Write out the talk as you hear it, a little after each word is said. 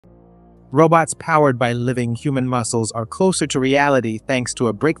Robots powered by living human muscles are closer to reality thanks to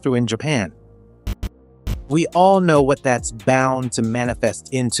a breakthrough in Japan. We all know what that's bound to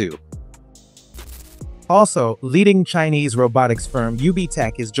manifest into. Also, leading Chinese robotics firm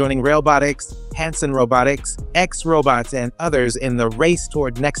UBTECH is joining Railbotics, Hanson Robotics, X-Robots, and others in the race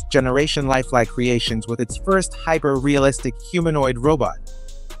toward next-generation lifelike creations with its first hyper-realistic humanoid robot.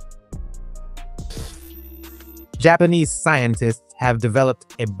 Japanese scientists have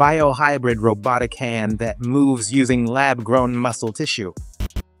developed a biohybrid robotic hand that moves using lab-grown muscle tissue.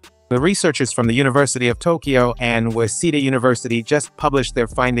 The researchers from the University of Tokyo and Waseda University just published their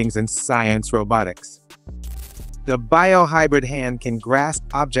findings in Science Robotics. The biohybrid hand can grasp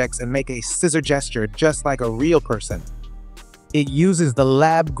objects and make a scissor gesture just like a real person. It uses the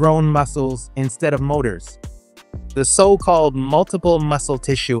lab-grown muscles instead of motors. The so-called multiple muscle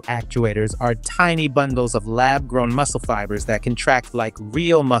tissue actuators are tiny bundles of lab-grown muscle fibers that contract like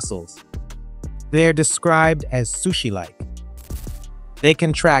real muscles. They're described as sushi-like. They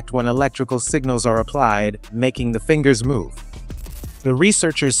contract when electrical signals are applied, making the fingers move. The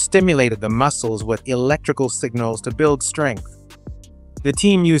researchers stimulated the muscles with electrical signals to build strength. The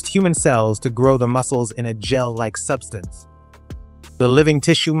team used human cells to grow the muscles in a gel-like substance. The living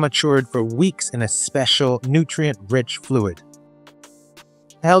tissue matured for weeks in a special, nutrient-rich fluid.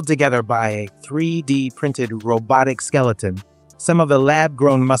 Held together by a 3D printed robotic skeleton, some of the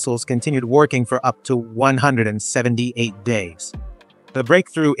lab-grown muscles continued working for up to 178 days. The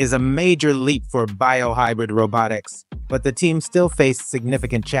breakthrough is a major leap for biohybrid robotics, but the team still faced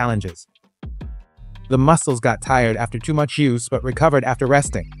significant challenges. The muscles got tired after too much use but recovered after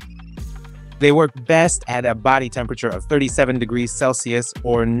resting. They work best at a body temperature of 37 degrees Celsius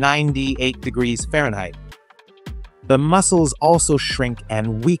or 98 degrees Fahrenheit. The muscles also shrink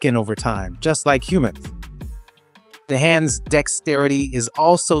and weaken over time, just like humans. The hand's dexterity is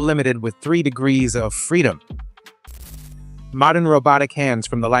also limited with 3 degrees of freedom. Modern robotic hands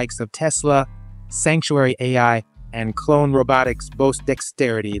from the likes of Tesla, Sanctuary AI, and Clone Robotics boast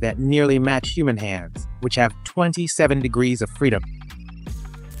dexterity that nearly match human hands, which have 27 degrees of freedom.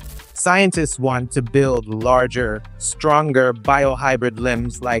 Scientists want to build larger, stronger biohybrid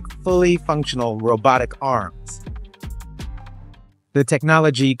limbs like fully functional robotic arms. The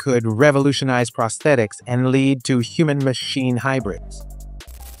technology could revolutionize prosthetics and lead to human-machine hybrids.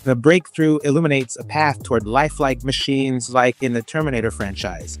 The breakthrough illuminates a path toward lifelike machines like in the Terminator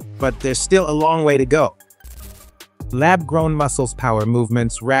franchise, but there's still a long way to go. Lab-grown muscles power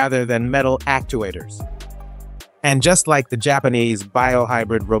movements rather than metal actuators. And just like the Japanese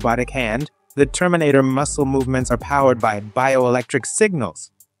biohybrid robotic hand, the Terminator muscle movements are powered by bioelectric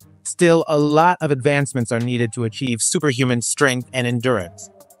signals. Still, a lot of advancements are needed to achieve superhuman strength and endurance,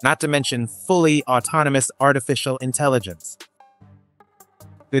 not to mention fully autonomous artificial intelligence.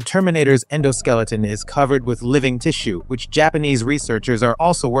 The Terminator's endoskeleton is covered with living tissue, which Japanese researchers are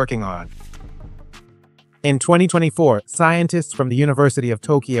also working on. In 2024, scientists from the University of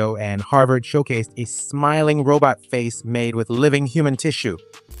Tokyo and Harvard showcased a smiling robot face made with living human tissue.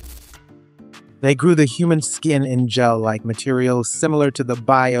 They grew the human skin in gel-like material similar to the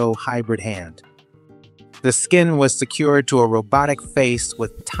biohybrid hand. The skin was secured to a robotic face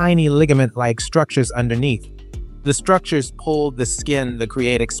with tiny ligament-like structures underneath. The structures pulled the skin to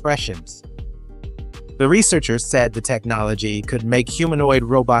create expressions. The researchers said the technology could make humanoid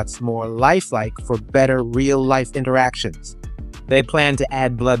robots more lifelike for better real-life interactions. They plan to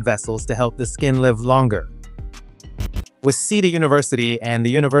add blood vessels to help the skin live longer. Waseda University and the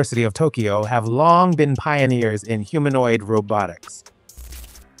University of Tokyo have long been pioneers in humanoid robotics.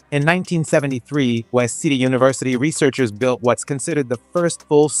 In 1973, Waseda University researchers built what's considered the first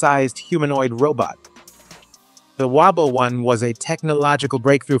full-sized humanoid robot. The Wobble One was a technological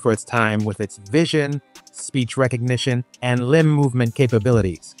breakthrough for its time with its vision, speech recognition, and limb movement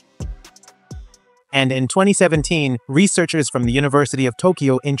capabilities. And in 2017, researchers from the University of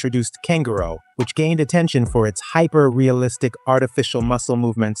Tokyo introduced Kangaroo, which gained attention for its hyper-realistic artificial muscle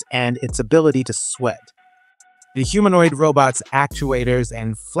movements and its ability to sweat. The humanoid robot's actuators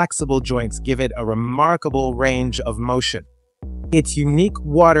and flexible joints give it a remarkable range of motion. Its unique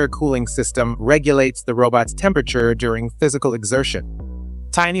water cooling system regulates the robot's temperature during physical exertion.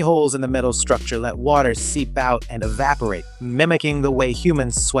 Tiny holes in the metal structure let water seep out and evaporate, mimicking the way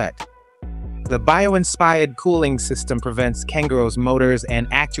humans sweat. The bio-inspired cooling system prevents Kangaroo's motors and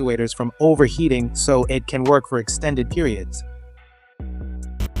actuators from overheating so it can work for extended periods.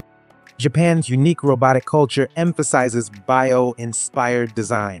 Japan's unique robotic culture emphasizes bio-inspired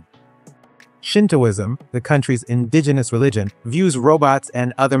design. Shintoism, the country's indigenous religion, views robots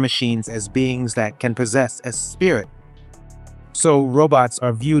and other machines as beings that can possess a spirit. So robots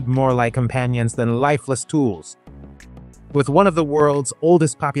are viewed more like companions than lifeless tools. With one of the world's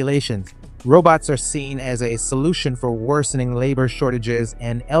oldest populations, robots are seen as a solution for worsening labor shortages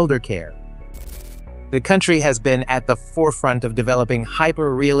and elder care. The country has been at the forefront of developing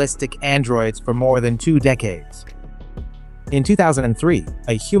hyper-realistic androids for more than 2 decades. In 2003,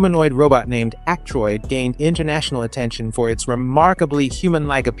 a humanoid robot named Actroid gained international attention for its remarkably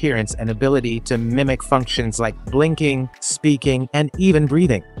human-like appearance and ability to mimic functions like blinking, speaking, and even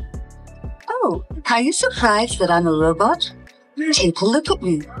breathing. Oh, are you surprised that I'm a robot? Take a look at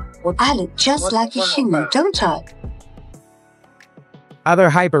me. I look just like a human, don't I? Other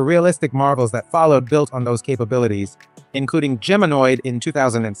hyper-realistic marvels that followed built on those capabilities, including Geminoid in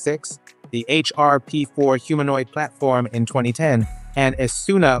 2006, the HRP4 humanoid platform in 2010, and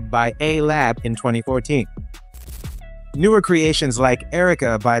Asuna by A-Lab in 2014. Newer creations like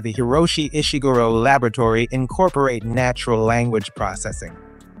Erica by the Hiroshi Ishiguro Laboratory incorporate natural language processing.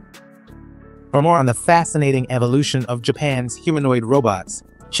 For more on the fascinating evolution of Japan's humanoid robots,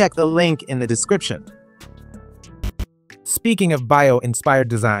 check the link in the description. Speaking of bio-inspired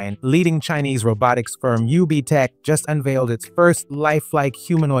design, leading Chinese robotics firm UBTECH just unveiled its first lifelike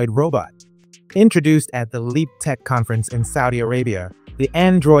humanoid robot. Introduced at the Leap Tech conference in Saudi Arabia, the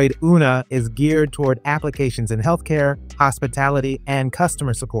android Una is geared toward applications in healthcare, hospitality, and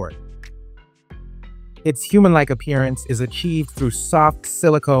customer support. Its human-like appearance is achieved through soft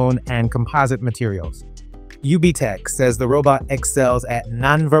silicone and composite materials. UBTECH says the robot excels at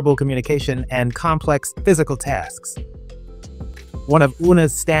nonverbal communication and complex physical tasks. One of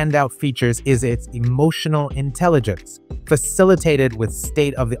Una's standout features is its emotional intelligence, facilitated with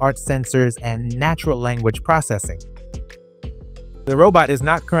state-of-the-art sensors and natural language processing. The robot is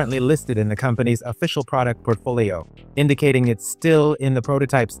not currently listed in the company's official product portfolio, indicating it's still in the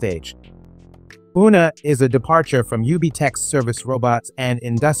prototype stage. Una is a departure from UBTECH's service robots and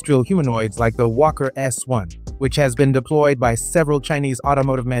industrial humanoids like the Walker S1, which has been deployed by several Chinese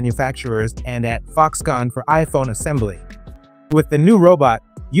automotive manufacturers and at Foxconn for iPhone assembly. With the new robot,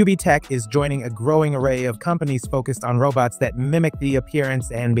 UBTECH is joining a growing array of companies focused on robots that mimic the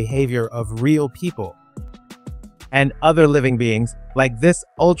appearance and behavior of real people and other living beings, like this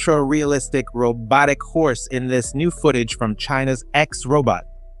ultra-realistic robotic horse in this new footage from China's X-Robot.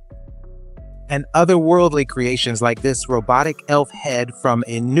 And otherworldly creations like this robotic elf head from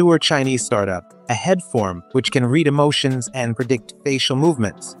a newer Chinese startup, a head form which can read emotions and predict facial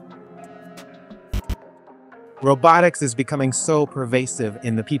movements. Robotics is becoming so pervasive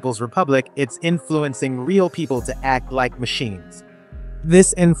in the People's Republic, it's influencing real people to act like machines.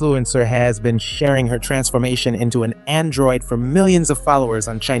 This influencer has been sharing her transformation into an android for millions of followers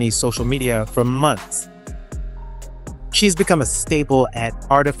on Chinese social media for months. She's become a staple at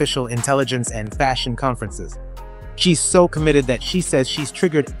artificial intelligence and fashion conferences. She's so committed that she says she's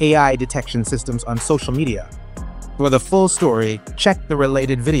triggered AI detection systems on social media. For the full story, check the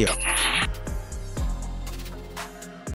related video.